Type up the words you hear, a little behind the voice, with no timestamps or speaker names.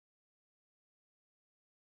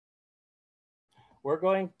we're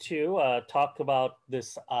going to talk about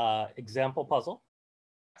this example puzzle.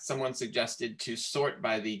 Someone suggested to sort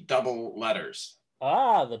by the double letters.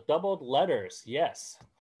 Ah, the doubled letters, yes.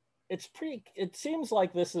 It seems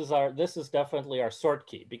like this is definitely our sort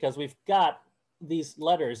key, because we've got these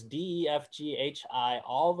letters D, E, F, G, H, I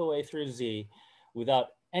all the way through Z without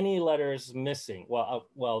any letters missing.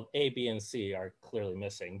 Well, A, B, and C are clearly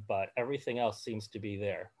missing, but everything else seems to be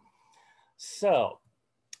there. So,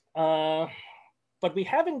 but we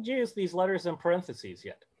haven't used these letters in parentheses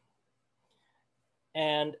yet.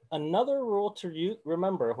 And another rule to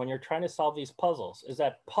remember when you're trying to solve these puzzles is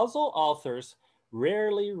that puzzle authors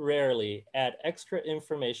rarely add extra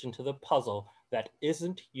information to the puzzle that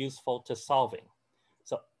isn't useful to solving.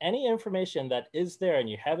 So any information that is there and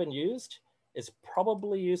you haven't used is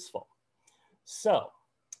probably useful. So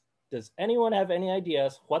does anyone have any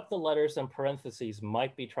ideas what the letters in parentheses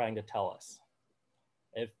might be trying to tell us?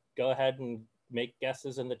 Go ahead and make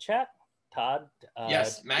guesses in the chat. Todd?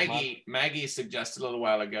 Yes, Maggie suggested a little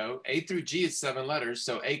while ago, A through G is 7 letters,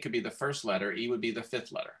 so A could be the first letter, E would be the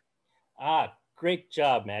 5th letter. Ah, great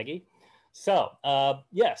job, Maggie. So,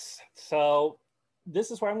 yes, so this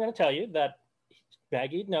is where I'm going to tell you that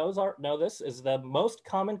Maggie know this is the most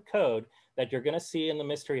common code that you're going to see in the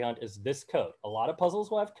mystery hunt is this code. A lot of puzzles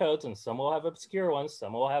will have codes, and some will have obscure ones,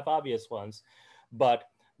 some will have obvious ones, but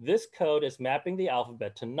this code is mapping the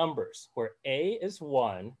alphabet to numbers, where A is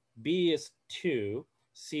 1, B is 2,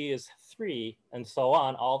 C is 3, and so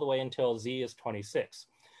on, all the way until Z is 26.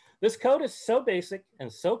 This code is so basic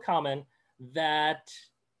and so common that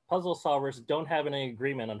puzzle solvers don't have any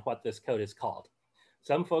agreement on what this code is called.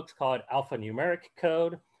 Some folks call it alphanumeric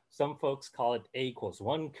code. Some folks call it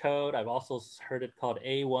A=1 code. I've also heard it called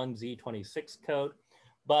A1Z26 code.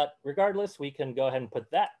 But regardless, we can go ahead and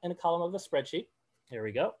put that in a column of the spreadsheet. Here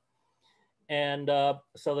we go. And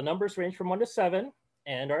so the numbers range from 1 to 7,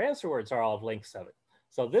 and our answer words are all of length 7.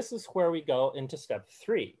 So this is where we go into step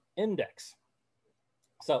 3, index.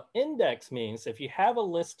 So index means if you have a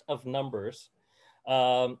list of numbers,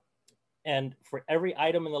 and for every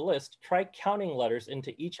item in the list, try counting letters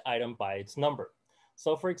into each item by its number.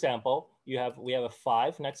 So for example, we have a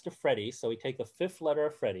 5 next to Freddy's, so we take the 5th letter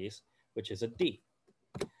of Freddy's, which is a D.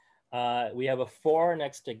 We have a 4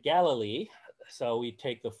 next to Galilee, so we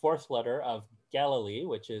take the 4th letter of Galilee,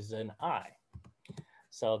 which is an I.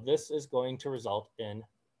 So this is going to result in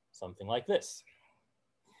something like this.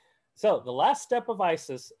 So the last step of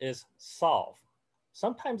ISIS is solve.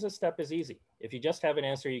 Sometimes this step is easy. If you just have an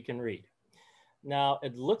answer you can read. Now,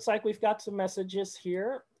 it looks like we've got some messages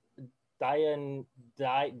here. Dionysus,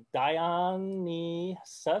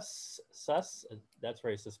 that's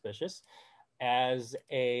very suspicious, as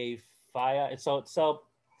a fire. So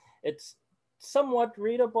it's somewhat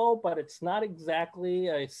readable, but it's not exactly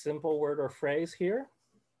a simple word or phrase here.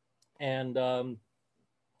 And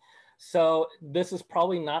so this is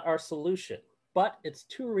probably not our solution, but it's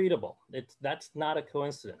too readable. That's not a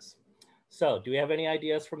coincidence. So do we have any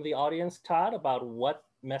ideas from the audience, Todd, about what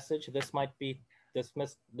message this might be, this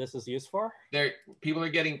is used for? People are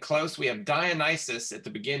getting close. We have Dionysus at the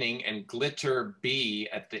beginning and glitter B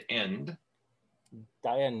at the end.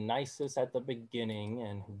 Dionysus at the beginning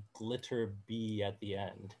and glitter B at the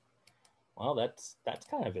end. Well, that's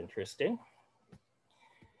kind of interesting.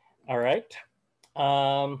 All right.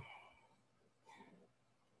 All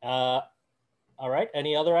right.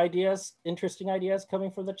 Any other ideas, interesting ideas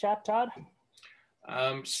coming from the chat, Todd?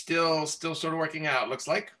 Still sort of working out, looks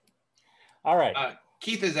like. All right.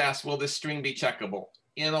 Keith has asked, will this string be checkable?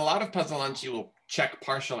 In a lot of puzzle hunts, you will check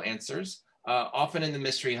partial answers. Often in the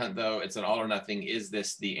mystery hunt, though, it's an all or nothing. Is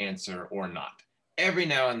this the answer or not? Every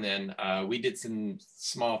now and then, we did some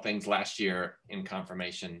small things last year in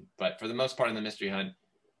confirmation, but for the most part in the mystery hunt,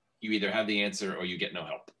 you either have the answer or you get no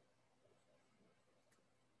help.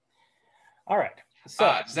 All right.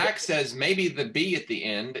 So Zach says maybe the B at the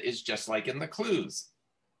end is just like in the clues.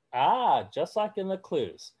 Ah, just like in the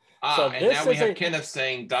clues. So and now we have Kenneth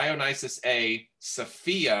saying Dionysus A,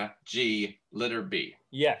 Sophia G, letter B.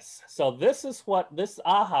 Yes. So this is what this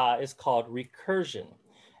aha is called recursion.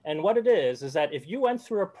 And what it is that if you went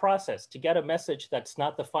through a process to get a message that's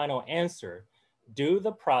not the final answer, do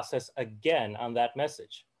the process again on that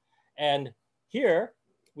message. And here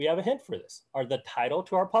we have a hint for this, or the title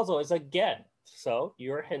to our puzzle is again. So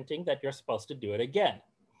you're hinting that you're supposed to do it again.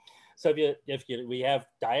 So we have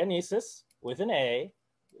Dionysus with an A,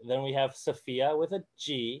 then we have Sophia with a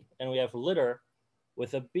G, and we have litter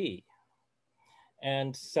with a B.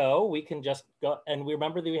 And so we can just go, and we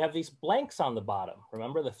remember that we have these blanks on the bottom.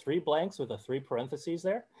 Remember the 3 blanks with the 3 parentheses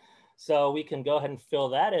there? So we can go ahead and fill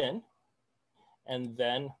that in, and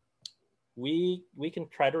then we can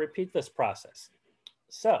try to repeat this process.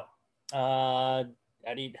 So,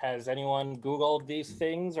 Eddie, has anyone Googled these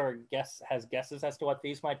things or has guesses as to what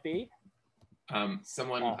these might be?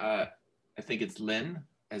 Someone, I think it's Lynn,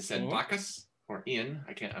 has said Bacchus or Ian.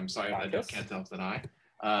 I'm sorry, Bacchus. I can't tell if that I.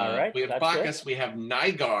 All right, we have Bacchus. Good. We have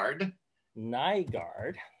Nygaard.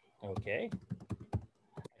 Nygaard. Okay.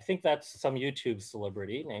 I think that's some YouTube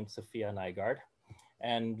celebrity named Sophia Nygaard.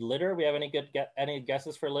 And litter, we have any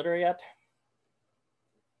guesses for litter yet?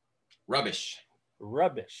 Rubbish.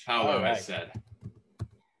 Rubbish. Paolo, right. I said.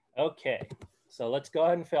 Okay, so let's go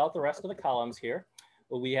ahead and fill out the rest of the columns here.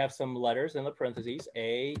 We have some letters in the parentheses,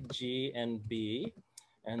 A, G, and B.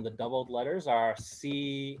 And the doubled letters are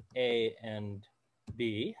C, A, and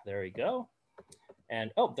B. There we go.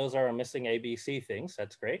 And oh, those are missing A, B, C things.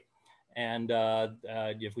 That's great. And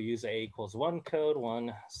if we use A equals 1 code,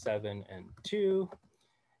 1, 7, and 2.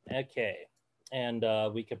 Okay, and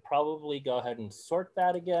we could probably go ahead and sort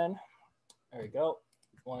that again. There we go,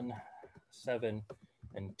 1, 7,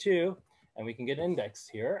 and 2. And we can get index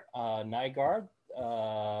here. Nygaard,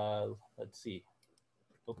 let's see.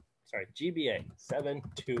 Oh, sorry, GBA,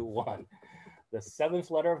 721. The 7th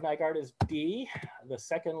letter of Nygaard is D. The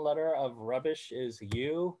 2nd letter of rubbish is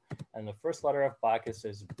U. And the 1st letter of Bacchus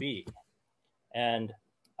is B. And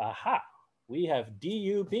aha, we have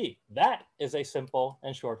DUB. That is a simple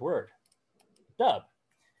and short word, dub.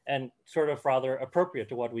 And sort of rather appropriate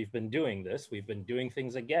to what we've been doing this. We've been doing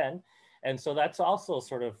things again. And so that's also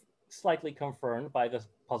sort of slightly confirmed by the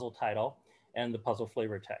puzzle title and the puzzle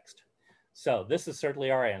flavor text. So this is certainly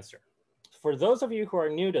our answer. For those of you who are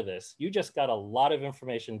new to this, you just got a lot of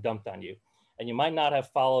information dumped on you, and you might not have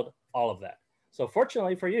followed all of that. So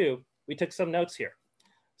fortunately for you, we took some notes here.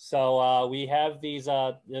 So we have these,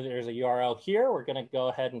 there's a URL here. We're gonna go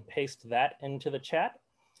ahead and paste that into the chat.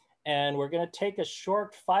 And we're gonna take a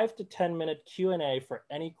short 5 to 10 minute Q&A for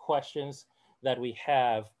any questions that we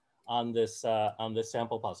have on this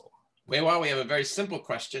sample puzzle. Wait, well, we have a very simple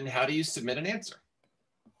question. How do you submit an answer?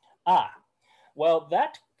 Well,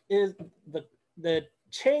 that is the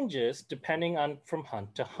changes depending on from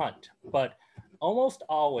hunt to hunt, but almost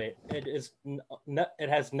always it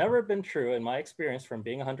has never been true in my experience from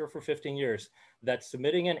being a hunter for 15 years that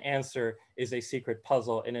submitting an answer is a secret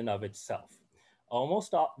puzzle in and of itself.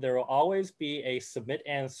 There will always be a submit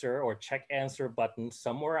answer or check answer button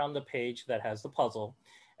somewhere on the page that has the puzzle,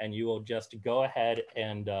 and you will just go ahead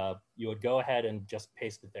and just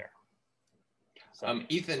paste it there. So.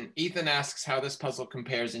 Ethan asks how this puzzle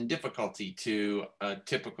compares in difficulty to a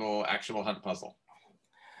typical actual hunt puzzle.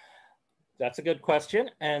 That's a good question.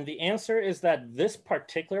 And the answer is that this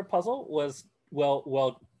particular puzzle will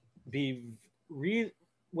be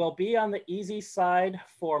on the easy side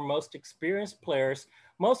for most experienced players,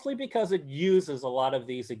 mostly because it uses a lot of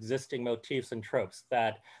these existing motifs and tropes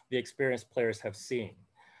that the experienced players have seen.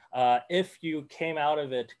 If you came out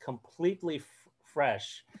of it completely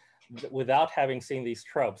fresh, without having seen these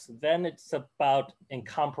tropes, then it's about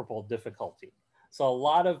incomparable difficulty. So a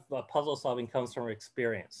lot of puzzle solving comes from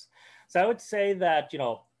experience. So I would say that,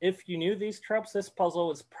 if you knew these tropes, this puzzle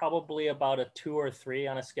is probably about a 2 or 3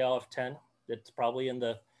 on a scale of 10. It's probably in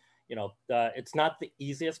the, it's not the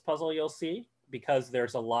easiest puzzle you'll see because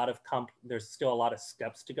there's still a lot of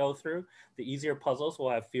steps to go through. The easier puzzles will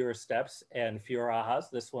have fewer steps and fewer ahas.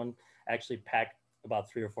 This one actually packed about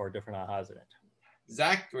 3 or 4 different ahas in it.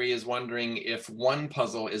 Zachary is wondering if one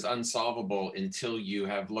puzzle is unsolvable until you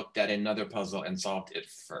have looked at another puzzle and solved it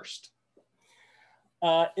first.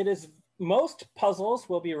 Most puzzles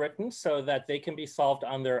will be written so that they can be solved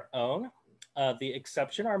on their own. The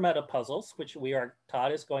exception are meta puzzles, which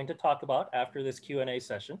Todd is going to talk about after this Q&A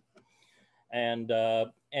session. And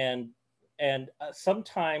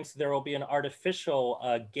sometimes there will be an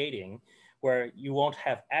artificial gating where you won't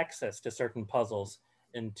have access to certain puzzles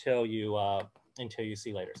until you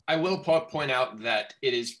see later. I will point out that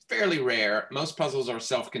it is fairly rare. Most puzzles are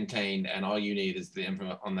self-contained and all you need is the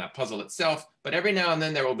info on that puzzle itself. But every now and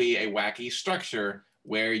then there will be a wacky structure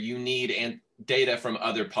where you need data from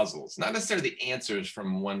other puzzles. Not necessarily the answers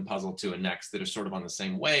from one puzzle to a next that are sort of on the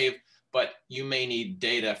same wave, but you may need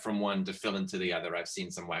data from one to fill into the other. I've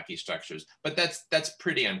seen some wacky structures, but that's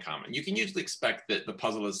pretty uncommon. You can usually expect that the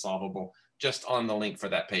puzzle is solvable just on the link for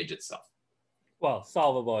that page itself. Well,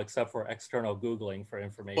 solvable except for external Googling for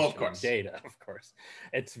information of course. And data, of course.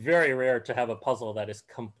 It's very rare to have a puzzle that is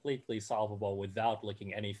completely solvable without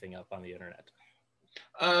looking anything up on the internet.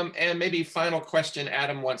 And maybe final question,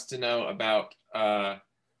 Adam wants to know about,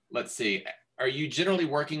 let's see, are you generally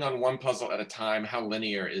working on one puzzle at a time? How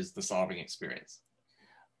linear is the solving experience?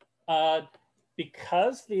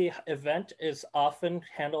 Because the event is often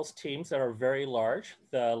handles teams that are very large,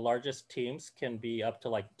 the largest teams can be up to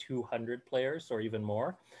like 200 players or even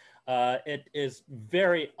more. It is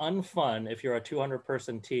very unfun if you're a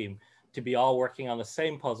 200-person team to be all working on the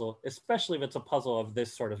same puzzle, especially if it's a puzzle of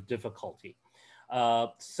this sort of difficulty.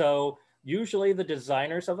 So usually the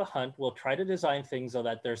designers of a hunt will try to design things so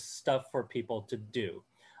that there's stuff for people to do.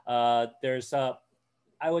 I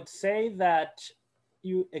would say that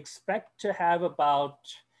you expect to have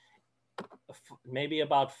maybe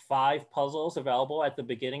about 5 puzzles available at the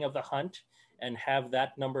beginning of the hunt and have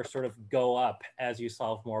that number sort of go up as you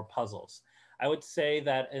solve more puzzles. I would say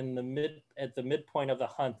that at the midpoint of the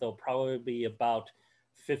hunt, there'll probably be about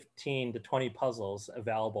 15 to 20 puzzles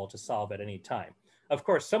available to solve at any time. Of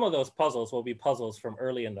course, some of those puzzles will be puzzles from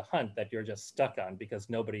early in the hunt that you're just stuck on because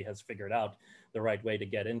nobody has figured out the right way to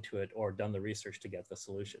get into it or done the research to get the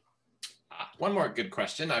solution. One more good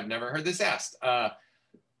question. I've never heard this asked. Are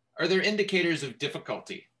there indicators of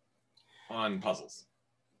difficulty on puzzles?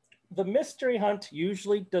 The mystery hunt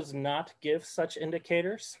usually does not give such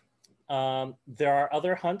indicators. There are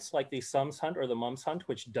other hunts like the Sums hunt or the Mums hunt,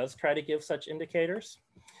 which does try to give such indicators.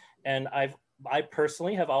 And I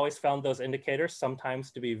personally have always found those indicators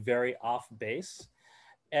sometimes to be very off base.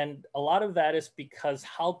 And a lot of that is because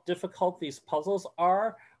how difficult these puzzles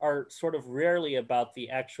are sort of rarely about the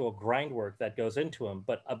actual grind work that goes into them,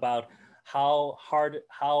 but about how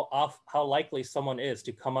likely someone is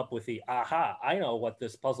to come up with the, aha, I know what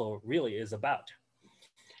this puzzle really is about.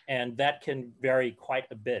 And that can vary quite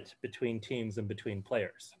a bit between teams and between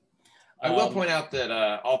players. I will point out that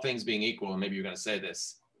all things being equal, and maybe you're going to say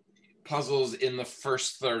this, puzzles in the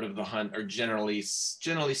first third of the hunt are generally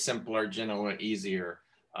simpler, generally easier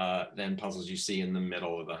than puzzles you see in the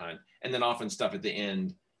middle of the hunt. And then often stuff at the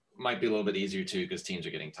end might be a little bit easier too because teams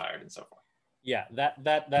are getting tired and so forth. Yeah,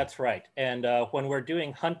 that's right. And when we're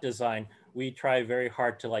doing hunt design, we try very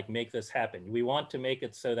hard to like make this happen. We want to make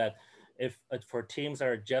it so that if for teams that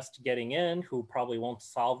are just getting in, who probably won't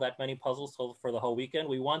solve that many puzzles for the whole weekend,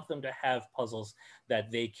 we want them to have puzzles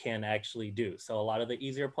that they can actually do. So a lot of the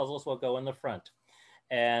easier puzzles will go in the front.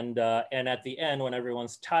 And at the end, when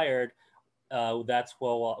everyone's tired, that's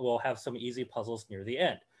where we'll have some easy puzzles near the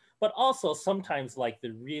end. But also sometimes like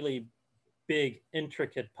the really big,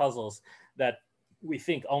 intricate puzzles that we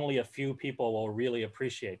think only a few people will really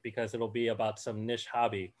appreciate because it'll be about some niche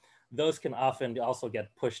hobby. Those can often also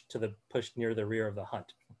get pushed near the rear of the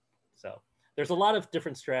hunt. So there's a lot of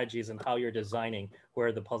different strategies in how you're designing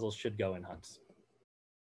where the puzzles should go in hunts.